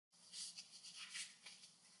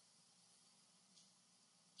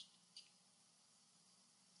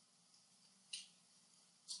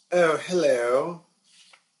Oh, hello.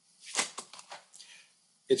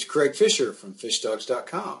 It's Craig Fisher from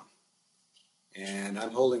FishDogs.com, and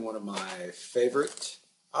I'm holding one of my favorite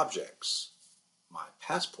objects, my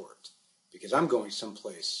passport, because I'm going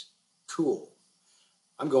someplace cool.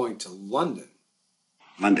 I'm going to London.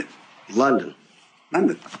 London. London.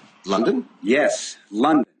 London. London? Yes,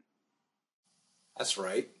 London. That's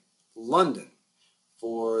right, London,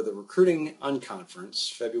 for the Recruiting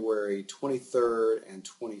Unconference, February 23rd and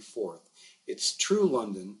 24th. It's TRU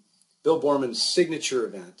London, Bill Borman's signature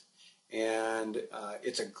event, and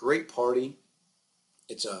it's a great party.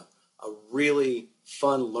 It's a really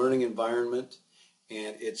fun learning environment,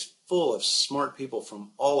 and it's full of smart people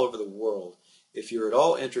from all over the world. If you're at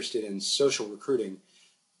all interested in social recruiting,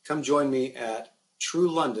 come join me at TRU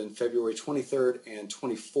London, February 23rd and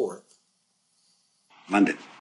 24th. London.